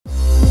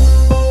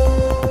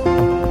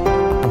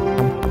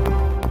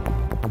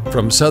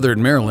from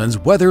Southern Maryland's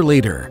weather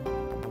leader.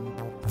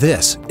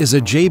 This is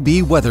a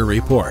JB Weather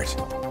Report.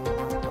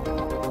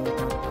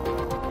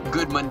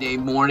 Good Monday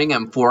morning.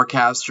 I'm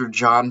Forecaster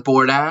John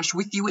Bordash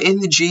with you in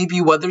the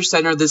JB Weather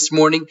Center this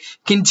morning,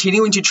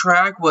 continuing to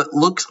track what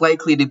looks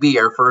likely to be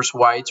our first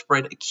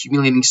widespread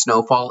accumulating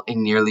snowfall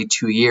in nearly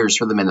 2 years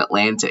for the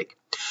Mid-Atlantic.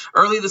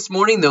 Early this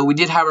morning, though, we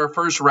did have our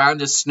first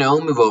round of snow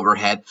move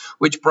overhead,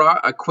 which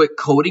brought a quick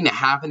coating to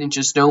half an inch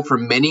of snow for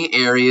many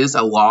areas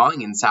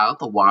along and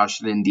south of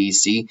Washington,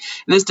 D.C., and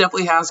this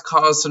definitely has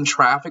caused some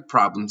traffic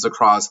problems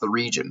across the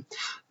region.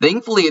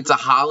 Thankfully, it's a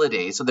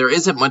holiday, so there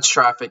isn't much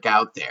traffic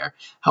out there.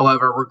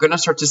 However, we're going to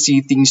start to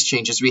see things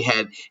change as we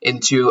head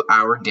into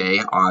our day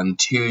on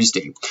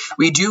Tuesday.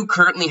 We do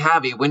currently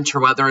have a winter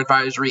weather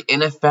advisory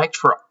in effect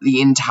for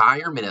the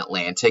entire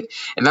Mid-Atlantic,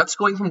 and that's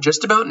going from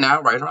just about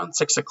now, right around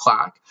 6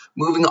 o'clock,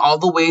 moving all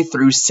the way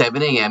through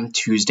 7 a.m.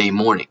 Tuesday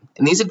morning.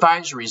 And these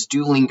advisories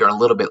do linger a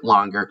little bit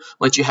longer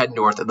once you head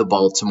north of the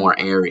Baltimore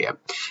area.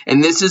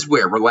 And this is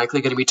where we're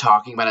likely going to be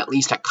talking about at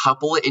least a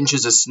couple of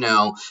inches of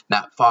snow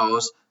that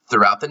falls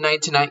throughout the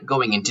night tonight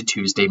going into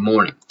Tuesday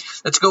morning.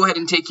 Let's go ahead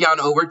and take you on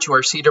over to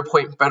our Cedar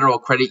Point Federal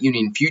Credit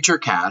Union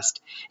Futurecast,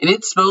 and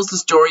it spells the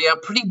story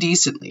out pretty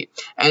decently.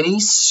 Any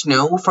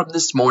snow from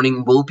this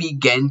morning will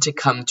begin to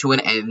come to an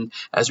end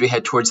as we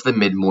head towards the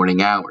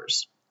mid-morning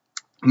hours.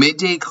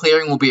 Midday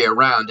clearing will be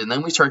around, and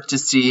then we start to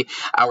see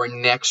our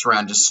next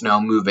round of snow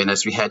move in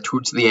as we head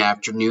towards the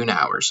afternoon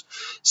hours.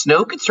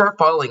 Snow could start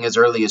falling as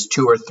early as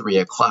 2 or 3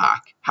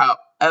 o'clock.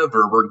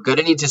 However, we're going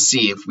to need to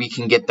see if we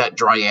can get that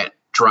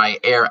dry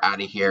air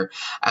out of here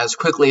as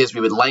quickly as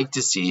we would like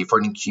to see for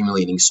an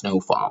accumulating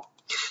snowfall.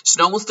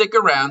 Snow will stick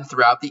around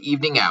throughout the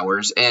evening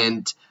hours,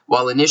 and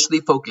while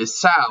initially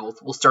focused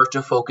south, we'll start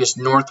to focus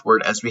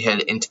northward as we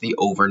head into the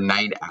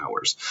overnight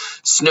hours.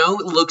 Snow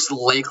looks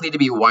likely to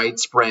be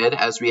widespread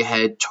as we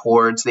head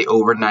towards the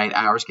overnight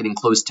hours, getting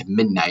close to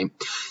midnight.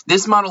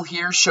 This model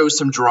here shows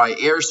some dry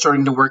air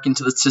starting to work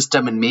into the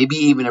system and maybe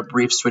even a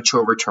brief switch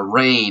over to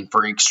rain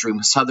for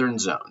extreme southern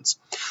zones.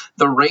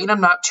 The rain I'm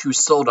not too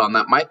sold on.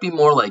 That might be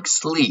more like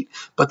sleet,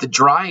 but the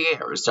dry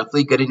air is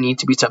definitely going to need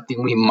to be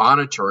something we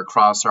monitor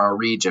across our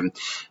region,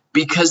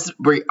 because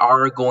we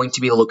are going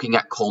to be looking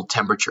at cold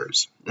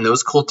temperatures. And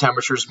those cold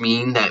temperatures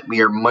mean that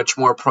we are much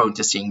more prone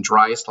to seeing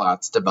dry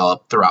slots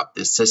develop throughout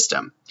this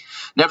system.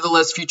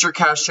 Nevertheless,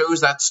 Futurecast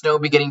shows that snow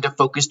beginning to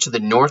focus to the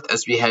north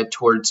as we head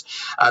towards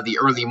the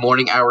early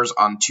morning hours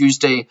on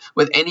Tuesday,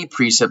 with any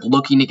precip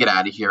looking to get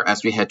out of here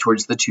as we head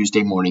towards the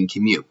Tuesday morning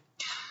commute.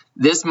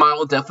 This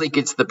model definitely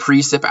gets the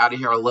precip out of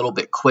here a little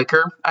bit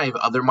quicker. I have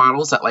other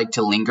models that like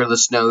to linger the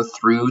snow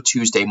through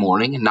Tuesday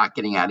morning and not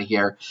getting out of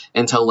here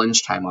until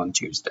lunchtime on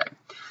Tuesday.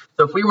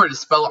 So if we were to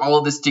spell all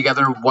of this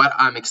together, what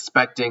I'm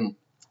expecting,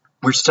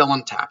 we're still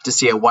on tap to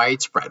see a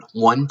widespread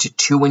 1 to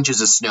 2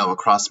 inches of snow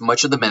across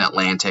much of the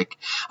Mid-Atlantic,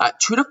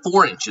 2 to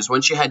 4 inches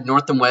once you head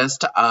north and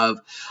west of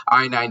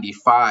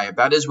I-95.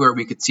 That is where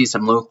we could see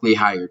some locally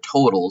higher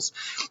totals.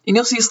 And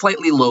you'll see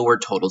slightly lower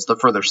totals the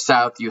further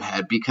south you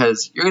head,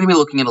 because you're going to be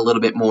looking at a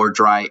little bit more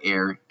dry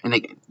air. And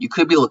again, you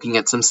could be looking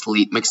at some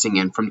sleet mixing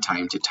in from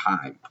time to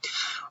time.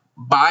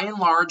 By and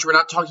large, we're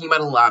not talking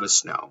about a lot of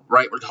snow,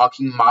 right? We're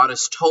talking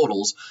modest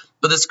totals,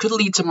 but this could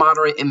lead to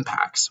moderate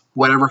impacts.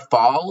 Whatever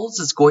falls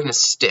is going to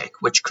stick,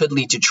 which could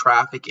lead to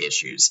traffic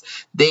issues,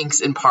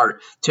 thanks in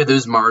part to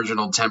those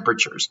marginal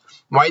temperatures.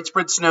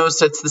 Widespread snow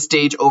sets the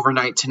stage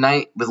overnight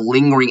tonight, with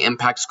lingering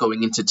impacts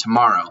going into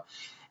tomorrow.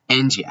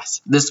 And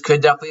yes, this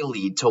could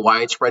definitely lead to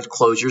widespread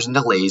closures and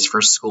delays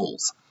for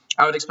schools.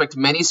 I would expect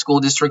many school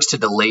districts to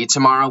delay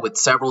tomorrow, with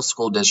several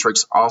school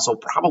districts also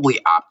probably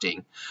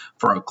opting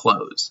for a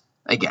close.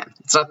 Again,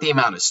 it's not the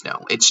amount of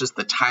snow, it's just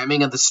the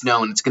timing of the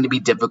snow, and it's going to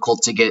be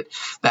difficult to get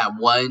that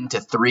 1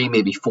 to 3,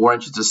 maybe 4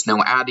 inches of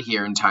snow out of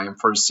here in time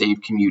for a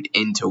safe commute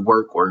into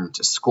work or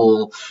into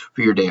school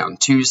for your day on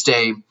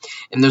Tuesday,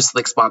 and those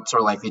slick spots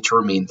are likely to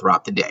remain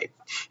throughout the day.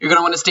 You're going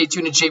to want to stay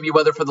tuned to JB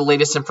Weather for the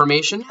latest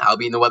information. I'll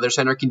be in the Weather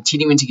Center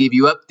continuing to give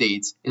you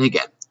updates, and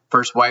again,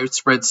 first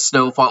widespread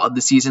snowfall of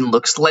the season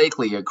looks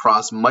likely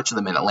across much of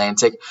the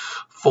Mid-Atlantic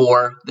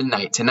for the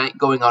night tonight,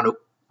 going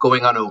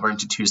on over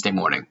into Tuesday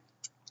morning.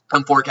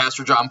 I'm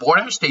Forecaster John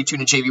Bordash. Stay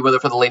tuned to JB Weather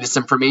for the latest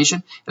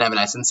information, and have a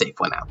nice and safe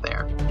one out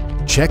there.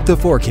 Check the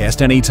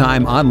forecast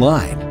anytime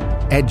online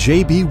at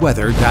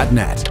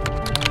jbweather.net.